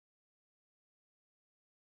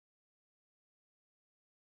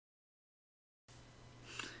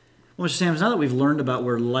Well, Mr. Sams, now that we've learned about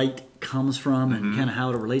where light comes from and kind of how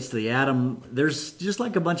it relates to the atom, there's just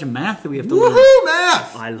like a bunch of math that we have to learn. Woohoo,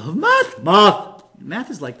 math! I love math. Math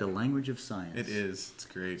is like the language of science. It is. It's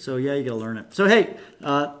great. So yeah, you got to learn it. So hey,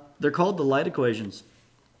 they're called the light equations.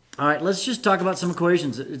 All right, let's just talk about some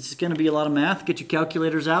equations. It's going to be a lot of math. Get your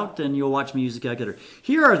calculators out, and you'll watch me use the calculator.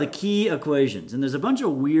 Here are the key equations, and there's a bunch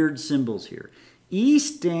of weird symbols here. E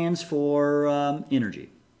stands for energy.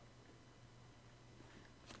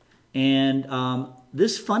 And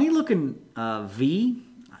this funny-looking V,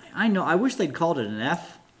 I know, I wish they'd called it an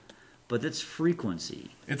F, but that's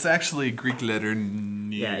frequency. It's actually a Greek letter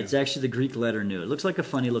nu. Yeah, it's actually the Greek letter nu. It looks like a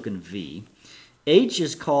funny-looking V. H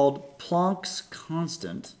is called Planck's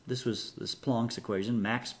constant. This was this Planck's equation,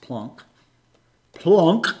 Max Planck.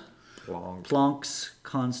 Planck's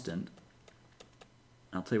constant.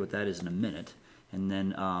 I'll tell you what that is in a minute. And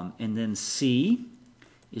then C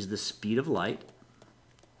is the speed of light.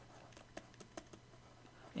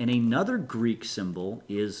 And another Greek symbol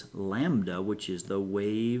is lambda, which is the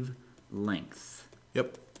wavelength.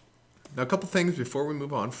 Yep. Now, a couple things before we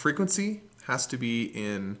move on. Frequency has to be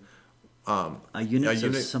in a unit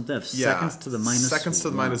of something of seconds to the minus seconds to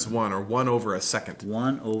the minus 1, or 1 over a second.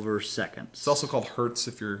 1 over seconds. It's also called hertz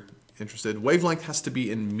if you're interested. Wavelength has to be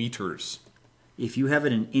in meters. If you have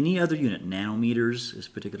it in any other unit, nanometers is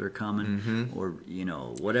particularly common, or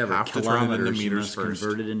whatever, have to turn it into kilometers, you meters must first.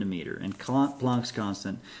 convert it into meter. And Planck's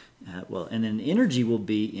constant, and then energy will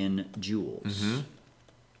be in joules.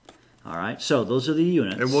 All right, so those are the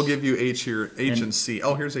units. And we'll give you H here, H and C.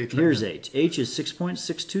 Oh, here's H. Here's H. H is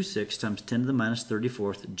 6.626 times 10 to the minus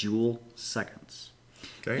 34th joule seconds.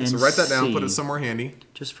 Okay, And so write that down, C, put it somewhere handy.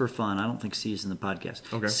 just for fun, I don't think C is in the podcast.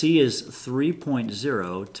 Okay. C is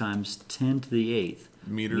 3.0 times 10 to the 8th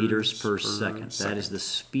meters per second. That is the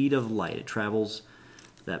speed of light. It travels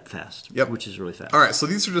that fast, which is really fast. All right, so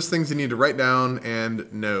these are just things you need to write down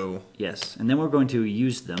and know. Yes, and then we're going to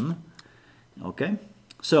use them. Okay,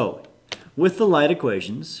 so with the light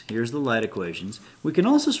equations, here's the light equations. We can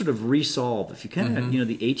also sort of resolve. If you kind of,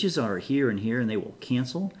 the H's are here and here, and they will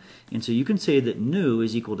cancel. And so you can say that nu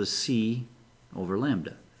is equal to C over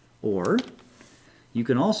lambda. Or you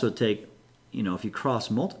can also take, if you cross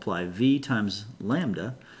multiply, V times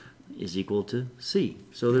lambda is equal to C.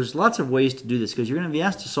 So there's lots of ways to do this, because you're going to be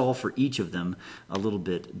asked to solve for each of them a little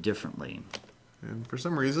bit differently. And for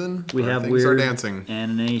some reason, we have things weird are dancing.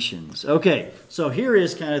 animations. Okay, so here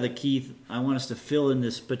is kind of the key. I want us to fill in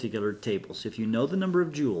this particular table. So if you know the number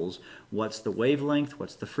of joules, what's the wavelength,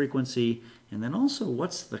 what's the frequency, and then also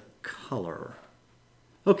what's the color?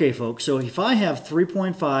 Okay, folks, so if I have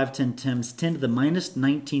 3.5 times 10 to the minus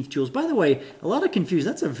 19th joules, by the way, a lot of confusion,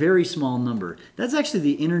 that's a very small number. That's actually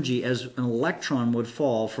the energy as an electron would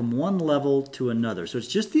fall from one level to another. So it's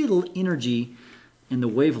just the energy in the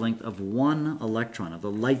wavelength of one electron, of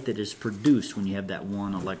the light that is produced when you have that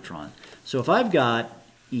one electron. So if I've got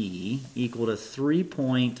E equal to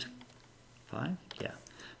 3.5,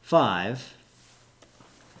 5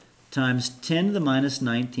 times 10 to the minus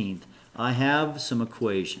 19th, I have some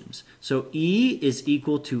equations. So E is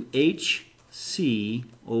equal to hc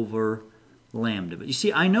over lambda. But you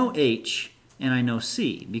see, I know H and I know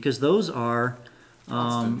C, because those are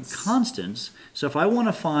constants. So if I want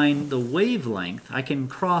to find the wavelength, I can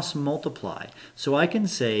cross multiply. So I can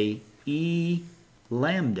say E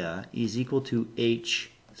lambda is equal to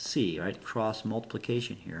hc, right? Cross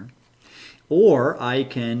multiplication here. Or I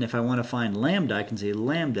can, if I want to find lambda, I can say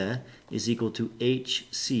lambda is equal to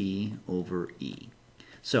hc over E.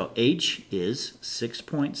 So H is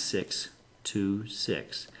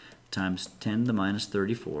 6.626 times 10 to the minus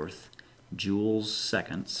 34th joules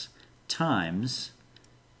seconds times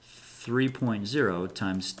 3.0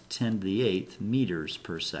 times 10 to the 8th meters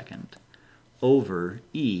per second over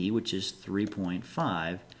E, which is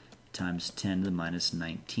 3.5 times 10 to the minus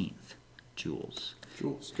 19th joules.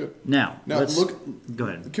 Joules, good. Now let's look. Go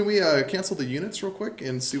ahead. Can we cancel the units real quick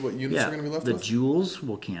and see what units are going to be left the with? joules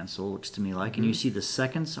will cancel, looks to me like, and you see the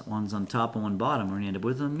seconds, one's on top and one bottom. We're going to end up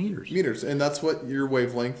with meters. Meters, and that's what your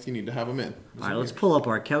wavelength, you need to have them in. All right, let's pull up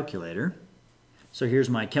our calculator. So here's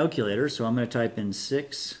my calculator. So I'm going to type in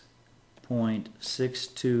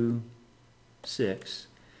 6.626.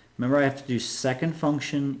 Remember, I have to do second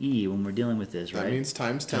function E when we're dealing with this, right? That means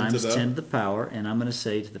times 10 times to the... 10 to the power, and I'm going to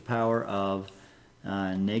say to the power of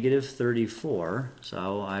negative 34.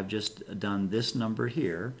 So I've just done this number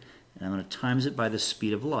here, and I'm going to times it by the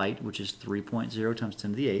speed of light, which is 3.0 times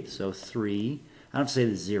 10 to the 8th. So 3, I don't have to say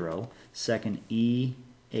the 0, second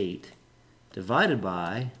E8, divided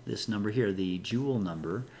by this number here, the joule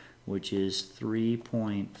number, which is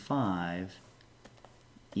 3.5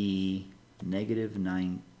 E negative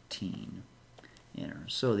 19. 14. Enter.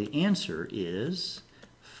 So the answer is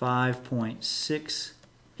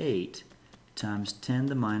 5.68 times 10 to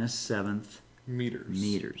the minus 7th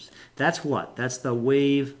meters. That's what? That's the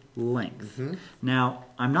wavelength. Now,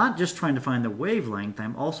 I'm not just trying to find the wavelength,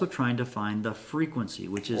 I'm also trying to find the frequency,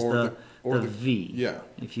 which is the V,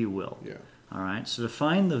 if you will. All right, so to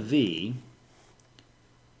find the V,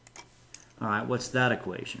 all right, what's that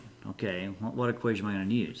equation? Okay, what equation am I going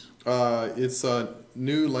to use? It's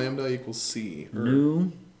nu lambda equals C.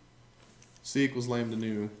 Nu. C equals lambda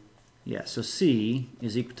nu. Yeah, so C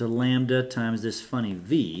is equal to lambda times this funny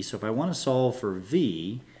V. So if I want to solve for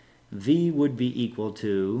V, V would be equal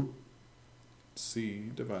to C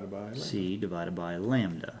divided by lambda. C divided by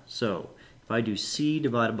lambda. So if I do C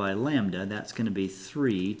divided by lambda, that's going to be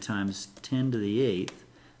 3 times 10 to the 8th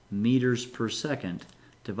meters per second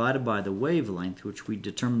divided by the wavelength, which we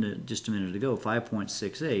determined just a minute ago,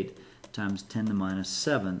 5.68 times 10 to the minus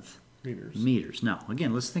 7th meters. Now,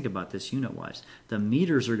 again, let's think about this unit-wise. The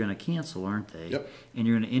meters are going to cancel, aren't they? Yep. And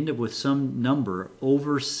you're going to end up with some number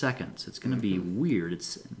over seconds. It's going to be weird.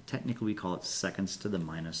 It's technically, we call it seconds to the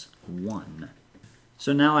minus 1.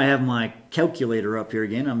 So now I have my calculator up here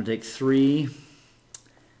again. I'm going to take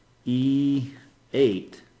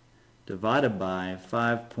 3e8 divided by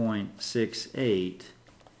 5.68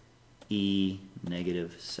 e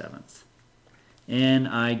negative 7th. And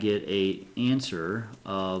I get an answer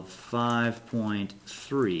of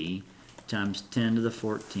 5.3 times 10 to the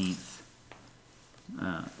 14th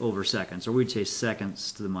over seconds. Or we'd say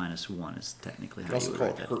seconds to the minus 1 is technically how you would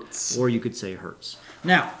write that. Hertz. Or you could say hertz.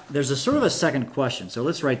 Now, there's a sort of a second question. So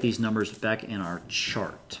let's write these numbers back in our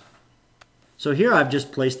chart. So here I've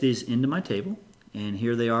just placed these into my table. And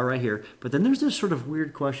here they are right here. But then there's this sort of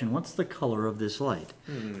weird question. What's the color of this light?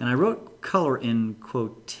 And I wrote color in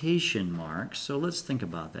quotation marks. So let's think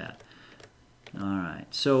about that. All right.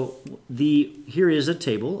 So here is a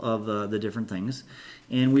table of the different things.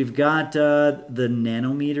 And we've got the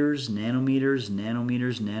nanometers,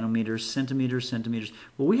 centimeters.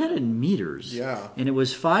 Well, we had it in meters. Yeah. And it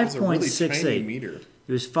was 5.68. It's a really tiny meter.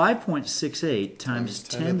 It was 5.68 times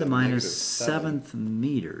 10 to the minus 7th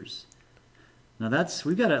meters. Now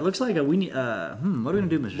we've got it looks like we need, what are we going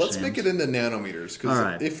to do, Mr. Let's Sams? make it into nanometers,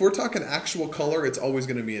 because if we're talking actual color, it's always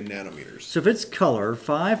going to be in nanometers. So if it's color,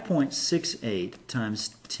 5.68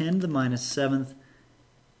 times 10 to the minus 7th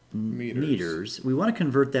meters, we want to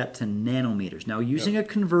convert that to nanometers. Now using a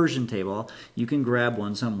conversion table, you can grab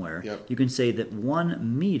one somewhere. You can say that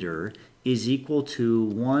 1 meter is equal to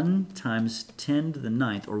 1 times 10 to the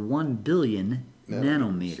 9th, or 1 billion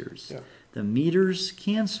nanometers. The meters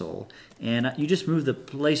cancel, and you just move the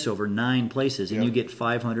place over 9 places, and you get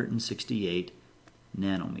 568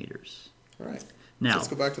 nanometers. All right. Now, let's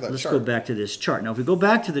go back to that let's chart. go back to this chart. Now, if we go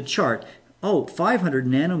back to the chart, 500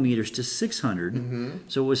 nanometers to 600,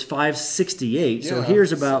 so it was 568. So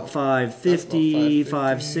here's about 550,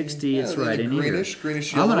 560. It's right in here. Greenish,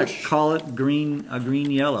 I'm going yellowish. to call it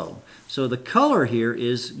green-yellow. So the color here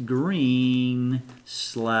is green/yellow.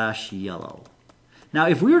 Now,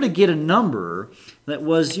 if we were to get a number that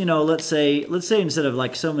was, let's say instead of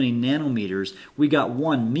like so many nanometers, we got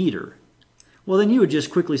 1 meter, well, then you would just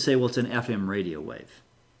quickly say, well, it's an FM radio wave.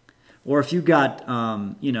 Or if you got,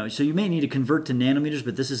 so you may need to convert to nanometers,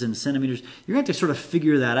 but this is in centimeters. You're going to have to sort of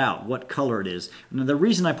figure that out, what color it is. Now, the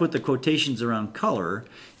reason I put the quotations around color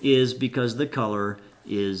is because the color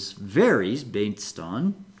varies based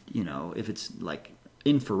on, if it's like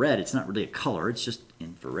infrared, it's not really a color, it's just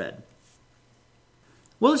infrared.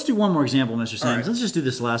 Well, let's do one more example, Mr. Sams. Right. Let's just do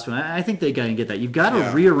this last one. I think they got to get that. You've got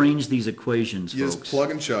to rearrange these equations, folks. Just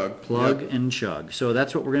plug and chug. Plug and chug. So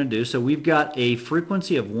that's what we're going to do. So we've got a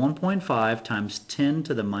frequency of 1.5 times 10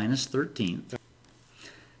 to the minus 13th.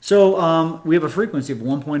 So we have a frequency of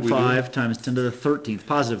 1.5 times 10 to the 13th,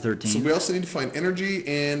 positive 13th. So we also need to find energy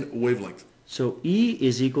and wavelength. So E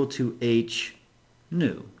is equal to H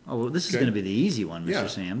nu. Oh, well, this is going to be the easy one, Mr.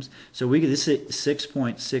 Sams. So we get this is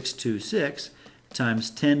 6.626.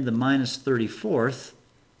 times 10 to the minus 34th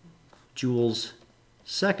joules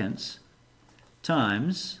seconds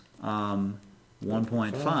times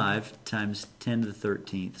 1.5 times 10 to the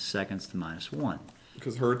 13th seconds to the minus 1.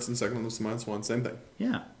 Because hertz and seconds to the minus 1, same thing.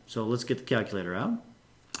 Yeah. So let's get the calculator out.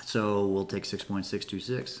 So we'll take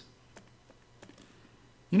 6.626.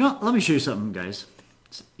 Let me show you something, guys.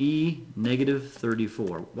 It's E negative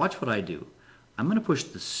 34. Watch what I do. I'm going to push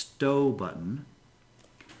the stow button.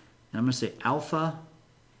 And I'm going to say alpha,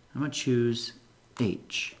 I'm going to choose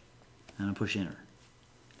H, and I'm going to push enter.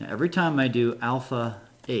 Now every time I do alpha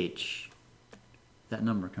H, that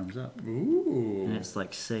number comes up. Ooh. And it's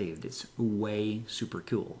like saved. It's way super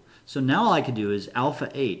cool. So now all I could do is alpha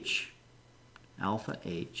H, I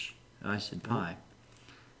said pi.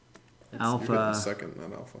 Alpha. You're getting the second,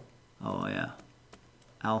 not alpha. Oh yeah.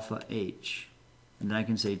 Alpha H. And then I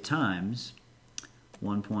can say times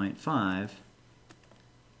 1.5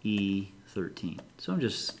 E13. So I'm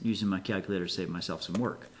just using my calculator to save myself some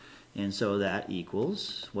work. And so that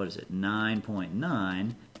equals, what is it,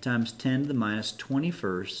 9.9 times 10 to the minus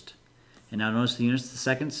 21st. And now notice the units, the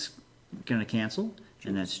seconds going to cancel,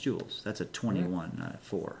 and that's joules. That's a 21, not a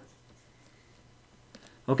 4.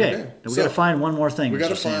 Okay, now we got to find one more thing. We got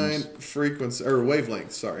to Sims. find frequency, or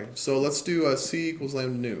wavelength, sorry. So let's do C equals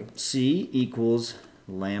lambda nu. C equals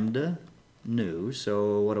lambda nu.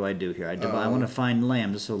 So what do I do here? I want to find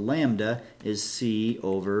lambda. So lambda is C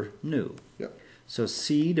over nu. Yep. So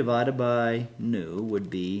C divided by nu would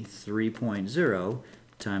be 3.0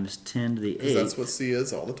 times 10 to the 8th. That's what C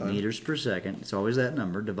is all the time. Meters per second. It's always that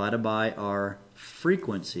number divided by our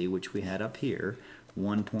frequency, which we had up here,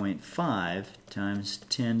 1.5 times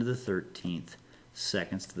 10 to the 13th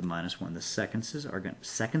seconds to the minus 1. The seconds are going to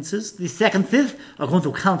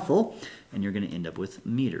cancel, and you're going to end up with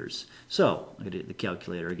meters. So I'm going to do the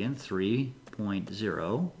calculator again.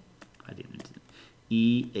 3.0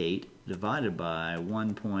 E8 divided by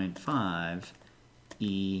 1.5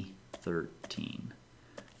 E13.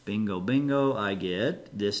 Bingo, bingo, I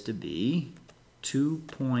get this to be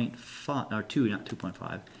 2.5, or 2, not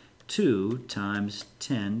 2.5, 2 times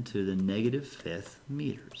 10 to the negative 5th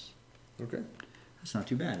meters. Okay. That's not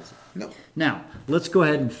too bad, is it? No. Now, let's go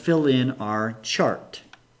ahead and fill in our chart.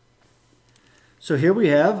 So here we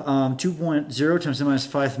have 2.0 times 10 minus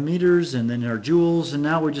 5 meters, and then our joules, and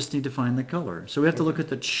now we just need to find the color. So we have to look at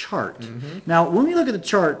the chart. Mm-hmm. Now, when we look at the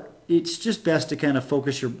chart, it's just best to kind of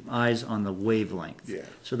focus your eyes on the wavelength. Yeah.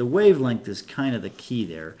 So the wavelength is kind of the key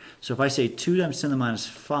there. So if I say 2 times 10 to the minus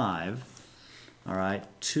 5, all right,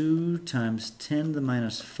 2 times 10 to the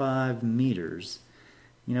minus 5 meters.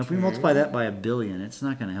 You know, if we multiply that by 1 billion, it's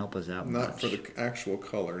not going to help us out much. Not for the actual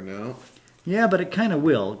color, no. Yeah, but it kind of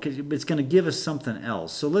will, because it's going to give us something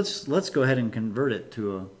else. So let's go ahead and convert it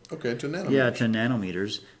to a... Okay, to nanometers. Yeah, to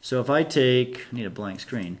nanometers. So if I take, I need a blank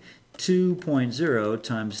screen, 2.0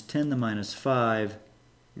 times 10 to the minus 5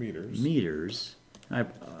 meters, I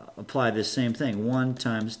apply this same thing, 1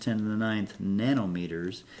 times 10 to the 9th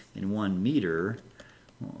nanometers in 1 meter.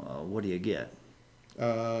 What do you get?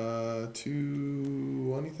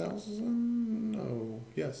 20,000? No,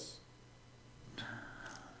 yes.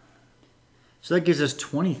 So that gives us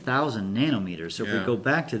 20,000 nanometers. So if we go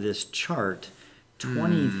back to this chart,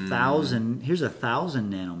 20,000, here's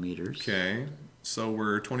 1,000 nanometers. Okay, so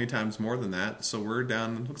we're 20 times more than that. So we're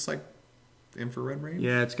down, looks like, infrared range?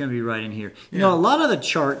 Yeah, it's going to be right in here. You know, a lot of the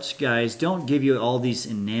charts, guys, don't give you all these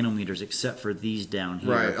in nanometers except for these down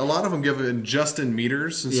here. Right. A lot of them give it just in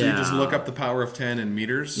meters. And so you just look up the power of 10 in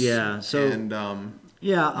meters. Yeah. So, and,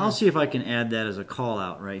 I'll see if I can add that as a call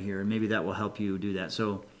out right here. And maybe that will help you do that.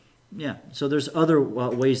 So, yeah. So there's other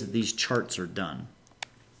ways that these charts are done.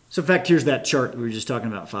 So in fact, here's that chart we were just talking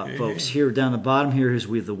about, folks. Here down the bottom here is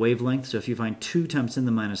with the wavelength. So if you find 2 times 10 to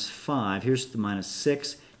the minus 5, here's the minus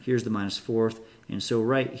 6, here's the minus 4th, and so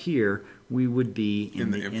right here we would be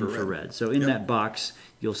in the infrared. So in that box,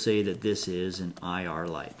 you'll say that this is an IR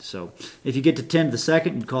light. So if you get to 10 to the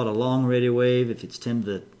second, you'd call it a long radio wave. If it's 10 to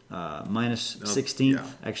the minus 16th,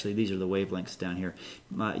 actually these are the wavelengths down here,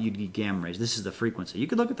 you'd get gamma rays. This is the frequency. You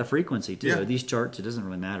could look at the frequency too. These charts, it doesn't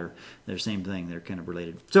really matter. They're the same thing. They're kind of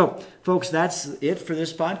related. So folks, that's it for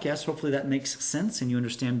this podcast. Hopefully that makes sense and you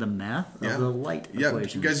understand the math of the light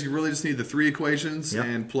equations. You guys, you really just need the 3 equations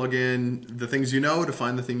and plug in the things you know to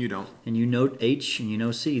find the thing you don't. And you note H and you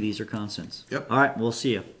know C. These are constants. Yep. All right, we'll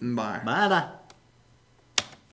see you. Bye. Bye-bye.